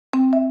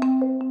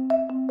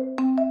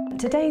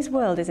Today's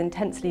world is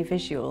intensely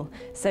visual,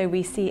 so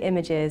we see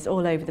images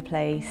all over the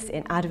place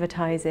in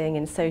advertising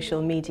and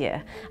social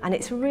media, and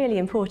it's really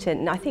important,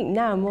 and I think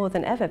now more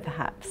than ever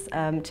perhaps,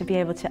 to be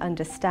able to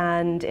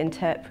understand,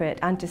 interpret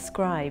and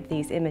describe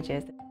these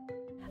images.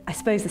 I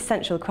suppose the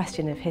central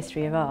question of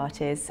history of art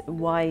is,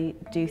 why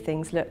do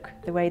things look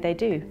the way they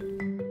do?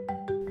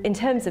 In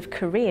terms of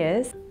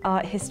careers,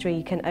 art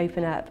history can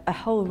open up a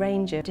whole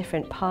range of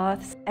different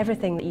paths,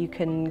 everything that you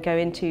can go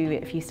into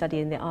if you study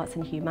in the arts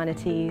and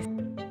humanities.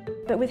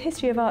 But with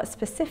history of art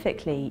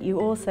specifically,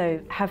 you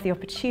also have the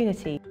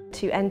opportunity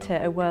to enter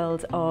a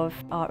world of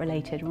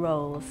art-related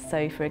roles.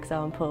 So, for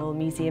example,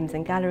 museums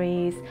and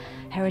galleries,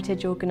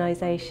 heritage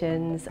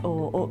organisations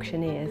or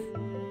auctioneers.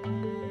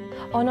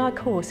 On our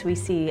course we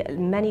see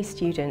many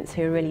students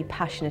who are really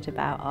passionate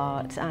about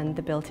art and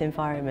the built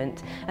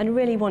environment and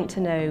really want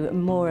to know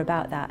more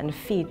about that and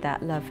feed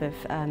that love of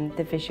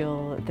the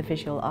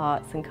visual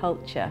arts and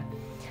culture.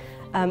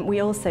 We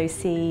also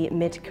see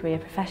mid-career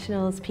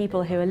professionals,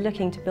 people who are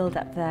looking to build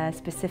up their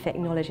specific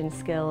knowledge and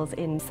skills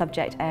in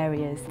subject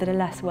areas that are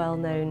less well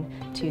known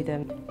to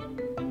them.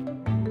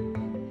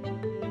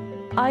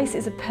 ICE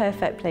is a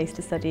perfect place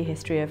to study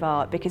history of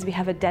art because we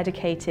have a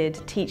dedicated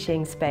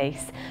teaching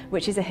space,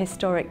 which is a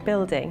historic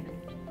building.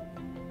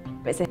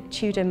 It's a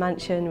Tudor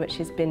mansion which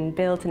has been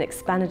built and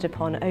expanded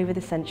upon over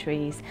the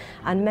centuries,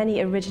 and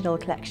many original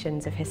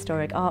collections of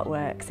historic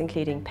artworks,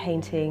 including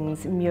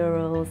paintings,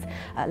 murals,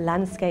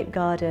 landscape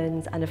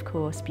gardens, and of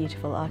course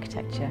beautiful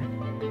architecture.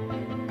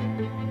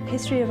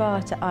 History of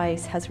Art at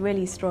ICE has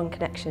really strong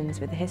connections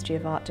with the History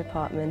of Art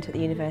department at the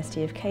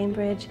University of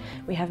Cambridge.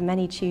 We have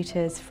many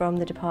tutors from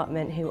the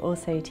department who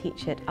also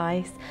teach at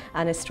ICE,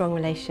 and a strong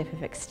relationship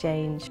of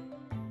exchange.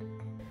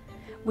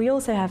 We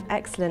also have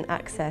excellent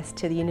access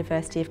to the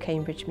University of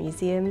Cambridge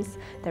museums.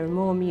 There are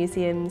more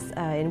museums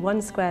in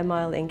 1 square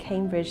mile in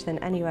Cambridge than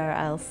anywhere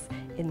else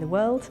in the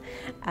world,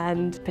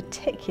 and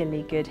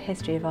particularly good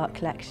history of art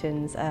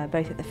collections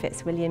both at the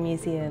Fitzwilliam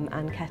Museum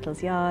and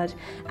Kettle's Yard,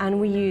 and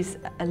we use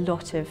a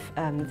lot of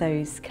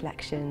those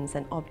collections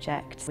and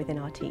objects within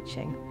our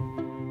teaching.